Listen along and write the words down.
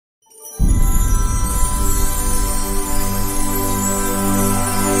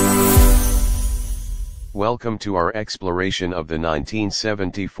Welcome to our exploration of the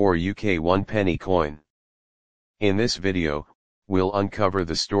 1974 UK 1 penny coin. In this video, we'll uncover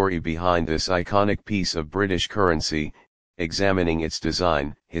the story behind this iconic piece of British currency, examining its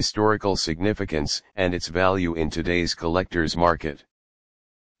design, historical significance, and its value in today's collector's market.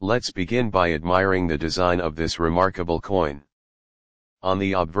 Let's begin by admiring the design of this remarkable coin. On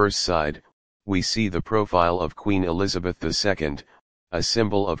the obverse side, we see the profile of Queen Elizabeth II, a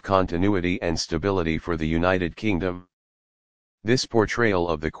symbol of continuity and stability for the United Kingdom. This portrayal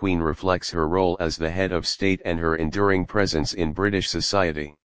of the Queen reflects her role as the head of state and her enduring presence in British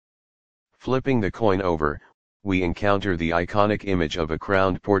society. Flipping the coin over, we encounter the iconic image of a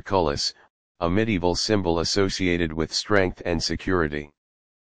crowned portcullis, a medieval symbol associated with strength and security.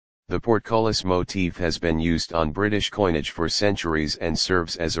 The portcullis motif has been used on British coinage for centuries and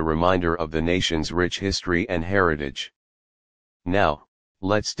serves as a reminder of the nation's rich history and heritage. Now,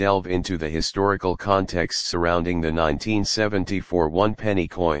 let's delve into the historical context surrounding the 1974 one-penny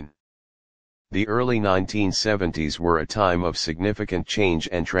coin. The early 1970s were a time of significant change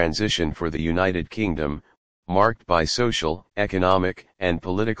and transition for the United Kingdom, marked by social, economic, and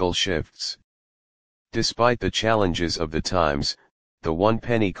political shifts. Despite the challenges of the times, the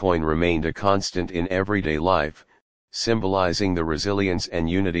one-penny coin remained a constant in everyday life, symbolizing the resilience and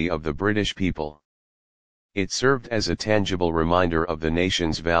unity of the British people. It served as a tangible reminder of the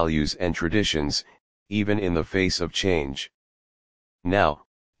nation's values and traditions, even in the face of change. Now,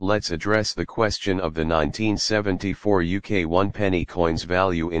 let's address the question of the 1974 UK one-penny coin's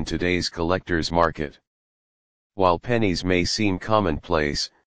value in today's collector's market. While pennies may seem commonplace,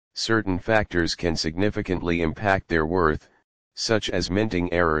 certain factors can significantly impact their worth, such as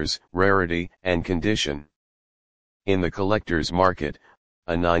minting errors, rarity, and condition. In the collector's market,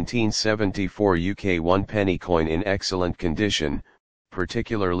 a 1974 UK one-penny coin in excellent condition,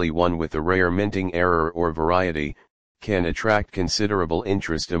 particularly one with a rare minting error or variety, can attract considerable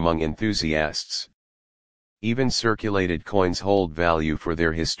interest among enthusiasts. Even circulated coins hold value for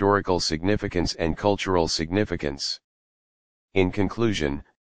their historical significance and cultural significance. In conclusion,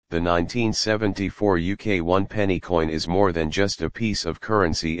 the 1974 UK one-penny coin is more than just a piece of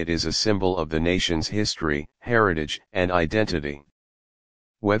currency. It is a symbol of the nation's history, heritage, and identity.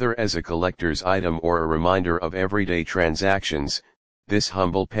 Whether as a collector's item or a reminder of everyday transactions, this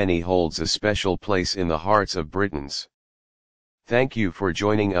humble penny holds a special place in the hearts of Britons. Thank you for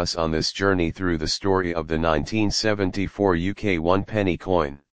joining us on this journey through the story of the 1974 UK one-penny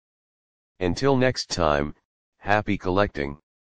coin. Until next time, happy collecting.